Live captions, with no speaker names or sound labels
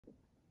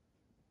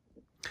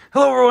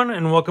Hello, everyone,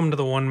 and welcome to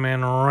the One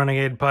Man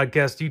Renegade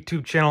Podcast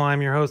YouTube channel.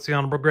 I'm your host, the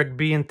Honorable Greg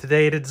B, and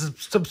today it is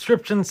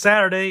Subscription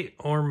Saturday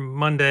or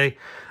Monday,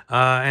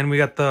 and we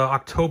got the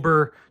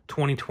October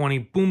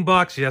 2020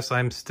 Boombox. Yes,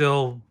 I'm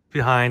still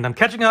behind. I'm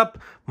catching up.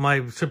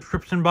 My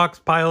subscription box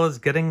pile is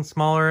getting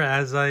smaller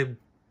as I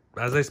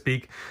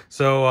speak.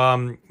 So,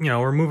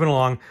 we're moving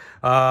along.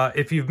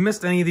 If you've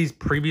missed any of these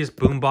previous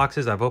boom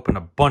boxes, I've opened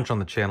a bunch on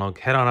the channel.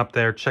 Head on up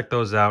there, check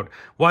those out.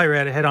 While you're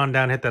at it, head on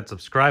down, hit that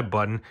subscribe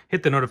button,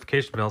 hit the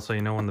notification bell so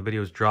you know when the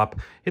videos drop.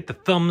 Hit the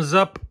thumbs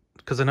up,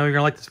 because I know you're going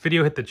to like this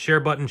video. Hit the share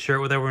button, share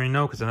it with everyone you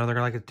know, because I know they're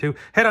going to like it too.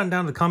 Head on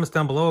down to the comments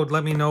down below.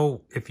 Let me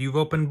know if you've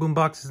opened boom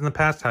boxes in the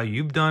past, how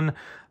you've done,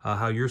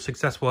 how your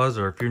success was,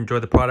 or if you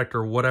enjoyed the product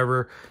or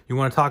whatever you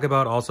want to talk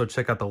about. Also,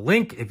 check out the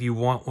link if you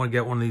want to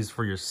get one of these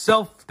for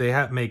yourself.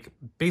 They make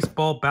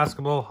baseball,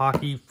 basketball,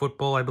 hockey,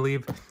 football, I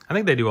believe. I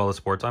think they do all the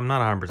sports. I'm not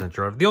 100%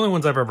 sure. The only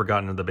ones I've ever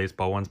gotten are the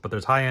baseball ones, but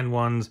there's high-end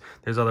ones.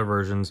 There's other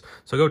versions.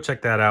 So go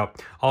check that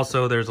out.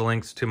 Also, there's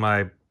links to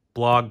my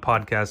blog,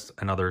 podcast,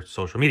 and other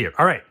social media.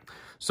 All right.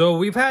 So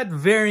we've had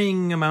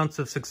varying amounts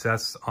of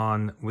success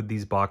with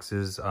these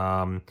boxes.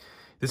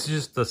 This is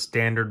just the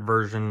standard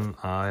version.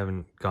 I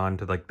haven't gone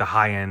to like the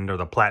high end or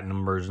the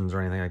platinum versions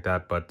or anything like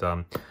that, but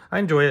I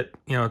enjoy it.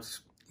 You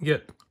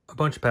get a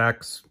bunch of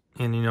packs,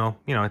 and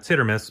it's hit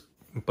or miss,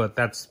 but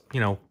that's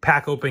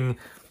pack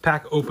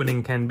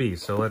opening can be.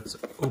 So let's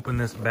open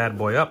this bad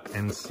boy up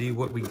and see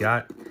what we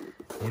got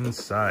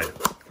inside.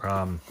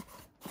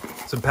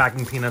 Some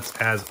packing peanuts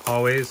as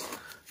always.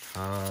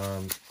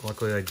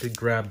 Luckily I did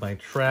grab my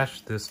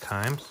trash this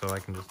time, so I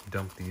can just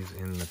dump these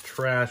in the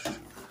trash.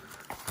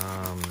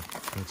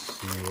 Let's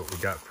see what we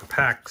got for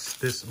packs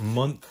this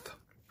month.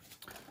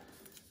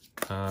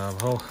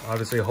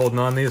 Obviously holding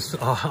on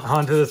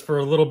onto this for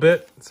a little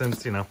bit,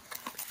 since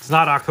it's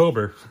not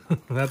October.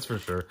 That's for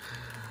sure.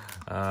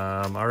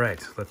 All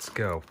right, let's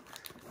go.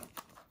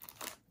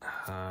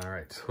 All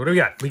right, what do we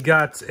got? We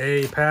got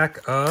a pack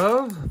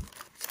of,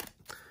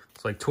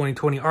 it's like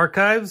 2020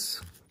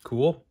 archives.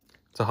 Cool.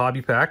 It's a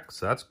hobby pack,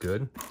 so that's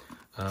good.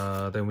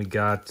 Then we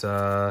got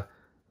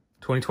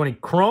 2020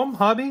 Chrome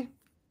Hobby,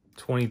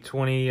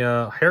 2020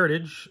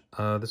 Heritage.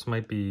 This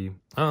might be,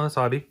 oh, that's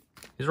hobby.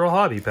 These are all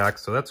hobby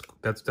packs, so that's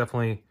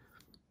definitely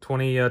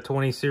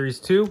 2020 Series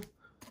 2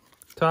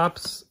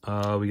 tops.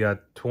 We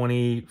got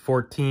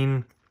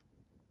 2014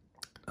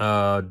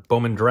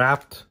 Bowman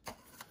Draft,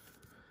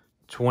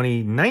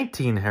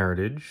 2019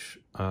 Heritage.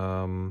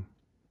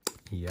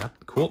 Yeah,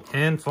 cool.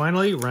 And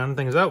finally, rounding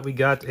things out, we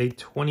got a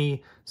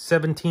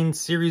 2017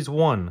 Series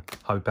 1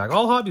 hobby pack.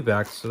 All hobby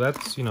packs, so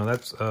that's,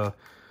 that's a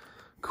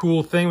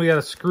cool thing. We got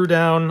a screw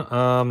down.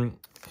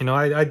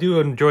 I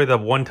do enjoy the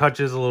one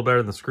touches a little better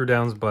than the screw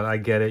downs, but I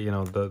get it.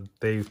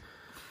 They're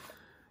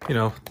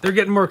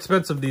getting more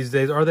expensive these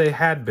days, or they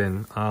had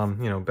been,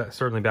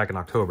 certainly back in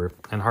October,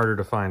 and harder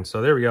to find.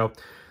 So there we go.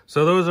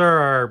 So those are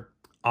our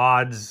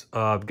odds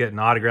of getting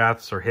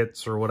autographs or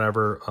hits or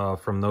whatever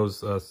from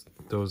those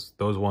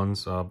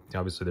ones.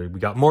 Obviously we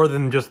got more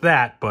than just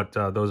that, but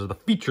those are the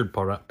featured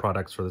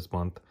products for this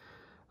month.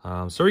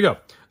 So here we go.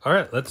 All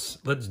right, let's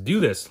do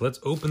this. Let's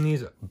open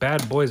these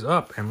bad boys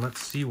up and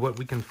let's see what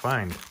we can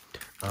find.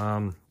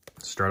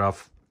 Start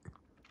off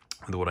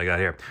with what I got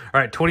here.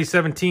 All right,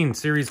 2017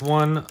 Series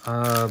 1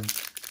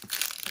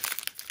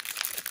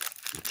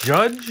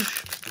 Judge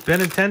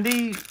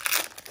Benintendi.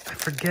 I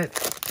forget,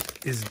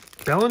 is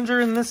Bellinger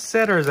in this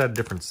set, or is that a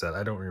different set?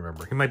 I don't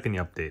remember. He might be in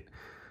the update.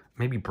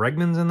 Maybe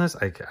Bregman's in this?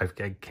 I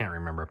can't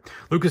remember.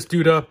 Lucas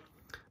Duda,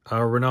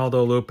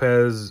 Ronaldo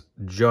Lopez,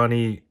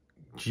 Johnny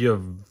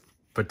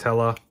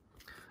Giavotella,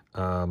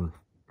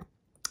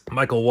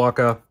 Michael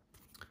Walker.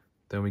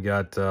 Then we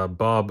got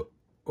Bob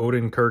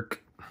Odenkirk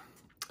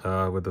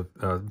with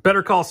a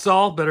Better Call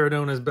Saul, better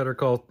known as Better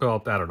Call...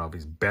 Well, I don't know if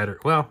he's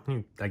better. Well,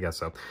 I guess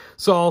so.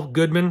 Saul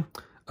Goodman,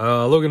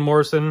 Logan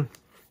Morrison,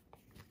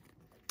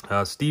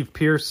 Steve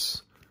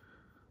Pierce,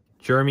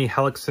 Jeremy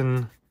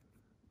Hellickson,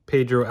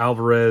 Pedro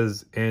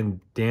Alvarez, and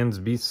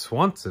Dansby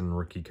Swanson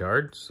rookie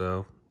card.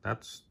 So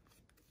that's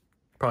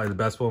probably the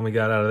best one we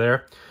got out of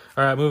there.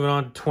 All right, moving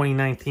on to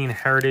 2019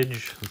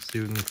 Heritage. Let's see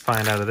what we can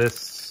find out of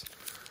this.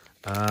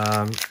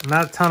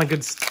 Not a ton of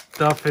good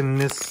stuff in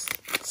this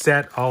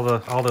set. All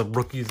the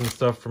rookies and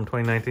stuff from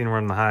 2019 were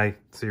in the high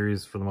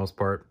series for the most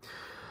part.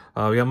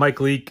 We got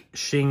Mike Leake,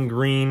 Shane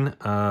Green,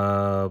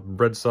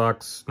 Red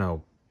Sox.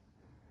 No.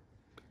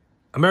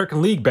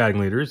 American League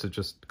batting leaders. It's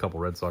just a couple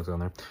Red Sox on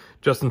there.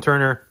 Justin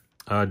Turner,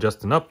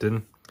 Justin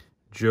Upton,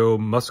 Joe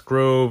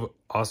Musgrove,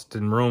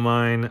 Austin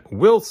Romine,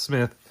 Will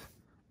Smith,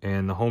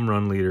 and the home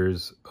run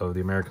leaders of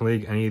the American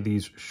League. Any of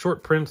these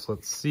short prints?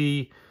 Let's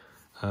see.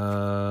 Yep,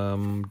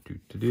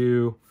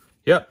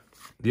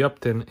 the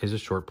Upton is a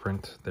short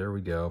print. There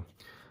we go.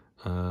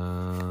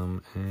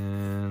 And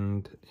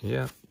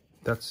yeah,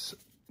 that's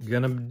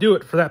gonna do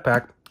it for that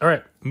pack. All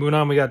right, moving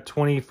on. We got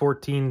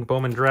 2014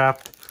 Bowman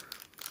Draft.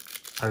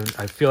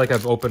 I feel like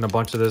I've opened a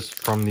bunch of this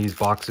from these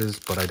boxes,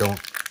 but I don't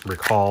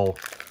recall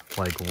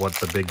like what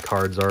the big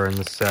cards are in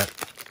the set.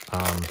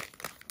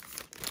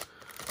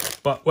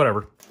 But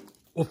whatever.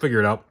 We'll figure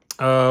it out.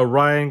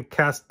 Ryan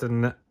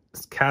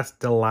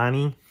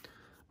Castellani,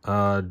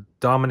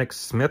 Dominic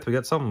Smith. We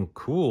got something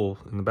cool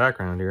in the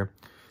background here.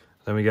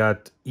 Then we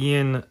got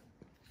Ian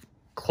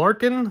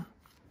Clarkin,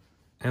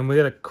 and we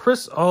got a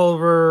Chris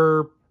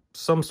Oliver,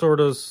 some sort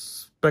of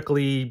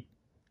speckly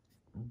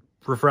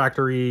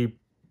refractory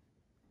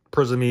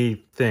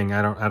prismy thing.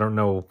 I don't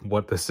know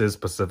what this is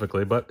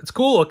specifically, but it's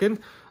cool looking.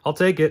 I'll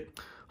take it.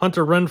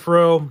 Hunter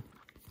Renfroe,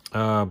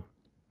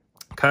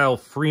 Kyle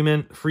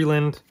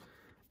Freeland,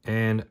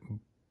 and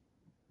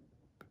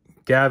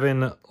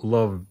Gavin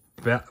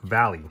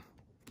Valley.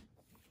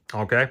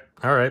 Okay,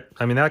 all right.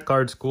 I mean, that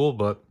card's cool,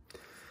 but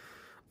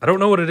I don't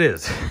know what it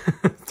is.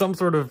 Some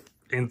sort of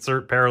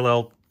insert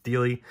parallel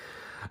dealy.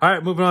 All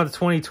right, moving on to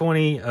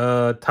 2020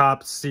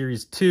 Topps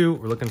Series 2.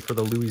 We're looking for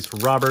the Luis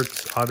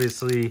Roberts.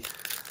 Obviously,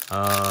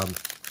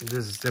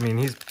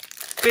 he's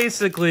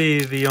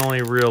basically the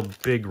only real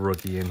big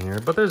rookie in here,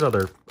 but there's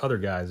other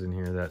guys in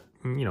here that,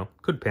 you know,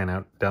 could pan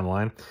out down the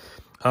line.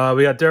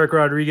 We got Derek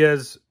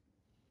Rodriguez,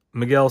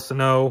 Miguel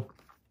Sano,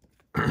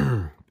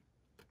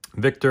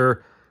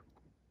 Victor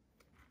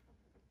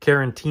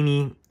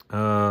Carantini,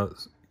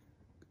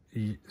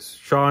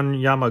 Sean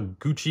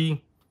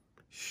Yamaguchi,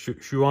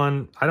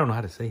 Shuan, I don't know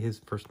how to say his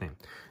first name.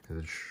 Is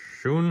it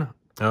Shun?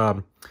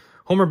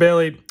 Homer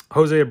Bailey,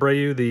 Jose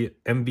Abreu, the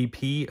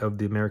MVP of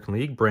the American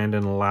League,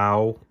 Brandon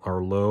Lau,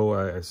 or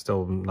Lowe, I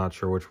still am not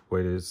sure which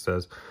way it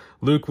says,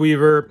 Luke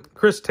Weaver,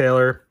 Chris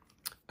Taylor,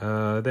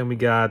 then we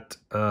got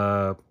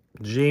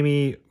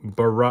Jamie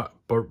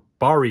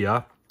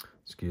Barria,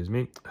 excuse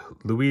me,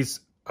 Luis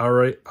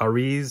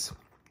Ariz,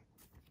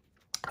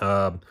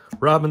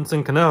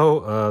 Robinson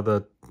Cano,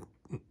 the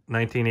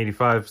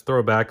 1985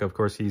 throwback. Of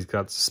course, he's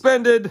got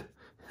suspended.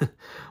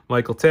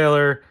 Michael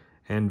Taylor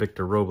and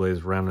Victor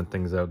Robles rounding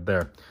things out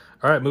there.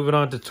 All right, moving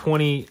on to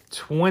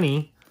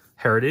 2020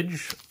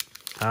 Heritage.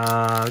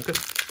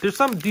 There's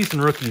some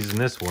decent rookies in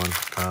this one,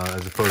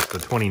 as opposed to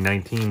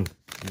 2019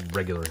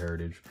 regular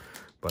Heritage.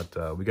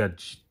 But we got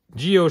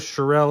Gio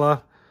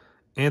Shirella,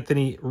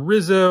 Anthony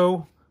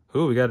Rizzo.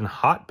 Ooh, we got a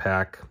hot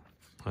pack.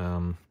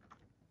 Throw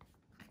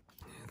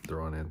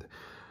on in.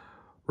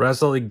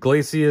 Russell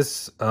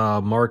Iglesias,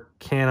 Mark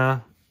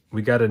Canna.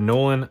 We got a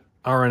Nolan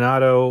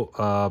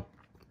Arenado,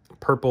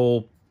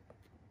 purple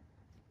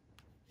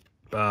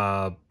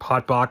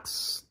hot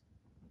box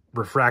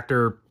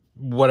refractor,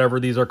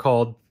 whatever these are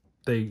called.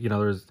 They, you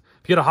know, if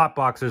you get a hot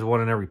box, there's one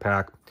in every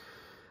pack.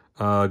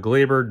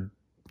 Gleyber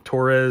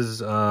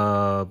Torres,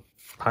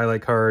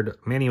 highlight card.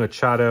 Manny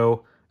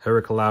Machado,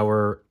 Eric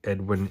Lauer,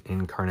 Edwin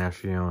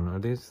Encarnacion. Are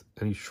these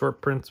any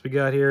short prints we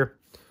got here?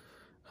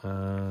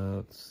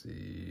 Let's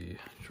see.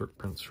 Short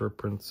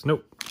prints.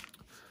 Nope.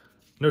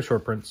 No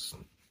short prints.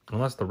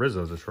 Unless the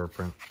Rizzo's a short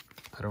print.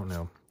 I don't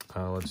know.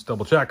 Let's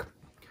double check.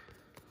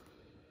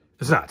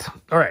 It's not.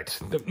 All right.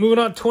 Moving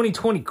on,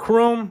 2020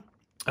 Chrome.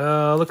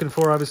 Looking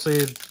for,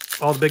 obviously,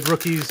 all the big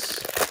rookies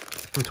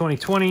from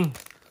 2020.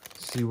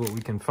 See what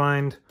we can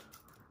find.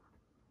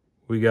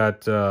 We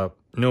got Nomar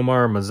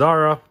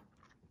Mazara,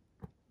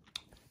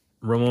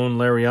 Ramon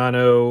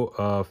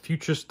Laureano,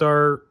 Future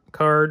Star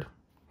card.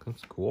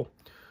 That's cool.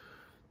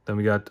 Then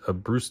we got a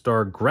Bruce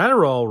Star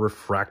Gratterall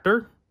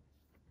refractor.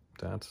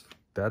 That's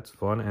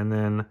fun. And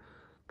then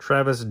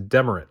Travis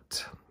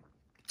Demeritte.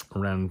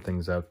 Round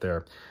things out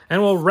there.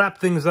 And we'll wrap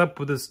things up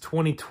with this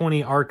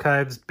 2020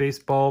 Archives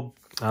Baseball.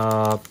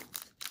 All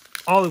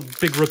the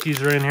big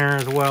rookies are in here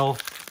as well.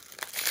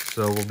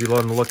 So we'll be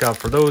on the lookout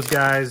for those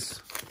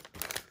guys.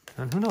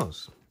 And who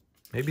knows?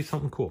 Maybe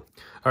something cool.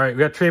 All right, we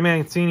got Trey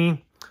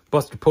Mancini,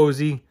 Buster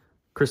Posey,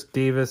 Chris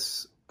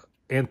Davis,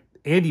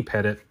 Andy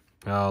Pettit,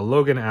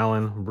 Logan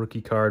Allen,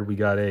 rookie card. We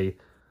got a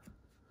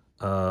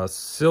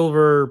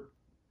silver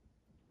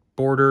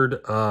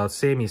bordered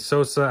Sammy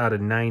Sosa out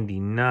of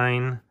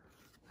 99.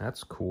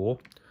 That's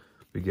cool.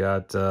 We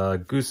got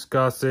Goose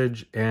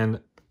Gossage and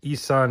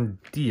Isan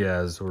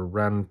Diaz. We're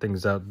rounding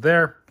things out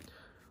there.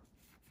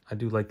 I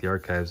do like the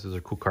archives. Those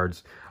are cool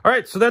cards. All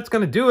right, so that's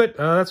going to do it.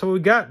 That's what we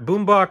got.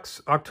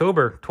 Boombox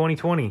October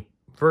 2020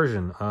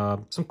 version.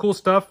 Some cool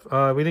stuff.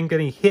 We didn't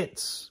get any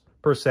hits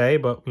per se,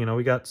 but, you know,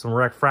 we got some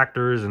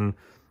refractors and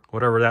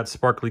whatever that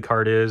sparkly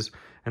card is,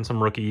 and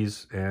some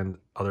rookies and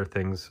other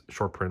things,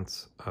 short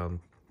prints.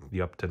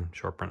 The Upton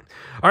short print.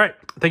 All right.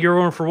 Thank you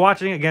everyone for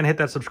watching. Again, hit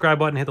that subscribe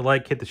button, hit the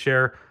like, hit the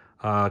share.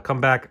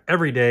 Come back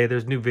every day.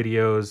 There's new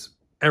videos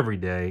every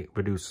day.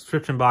 We do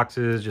subscription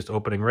boxes, just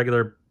opening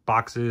regular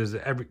boxes,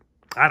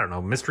 I don't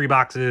know, mystery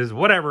boxes,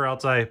 whatever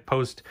else I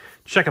post.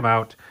 Check them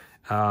out.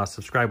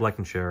 Subscribe, like,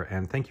 and share.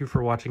 And thank you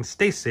for watching.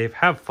 Stay safe,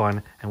 have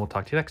fun, and we'll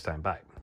talk to you next time. Bye.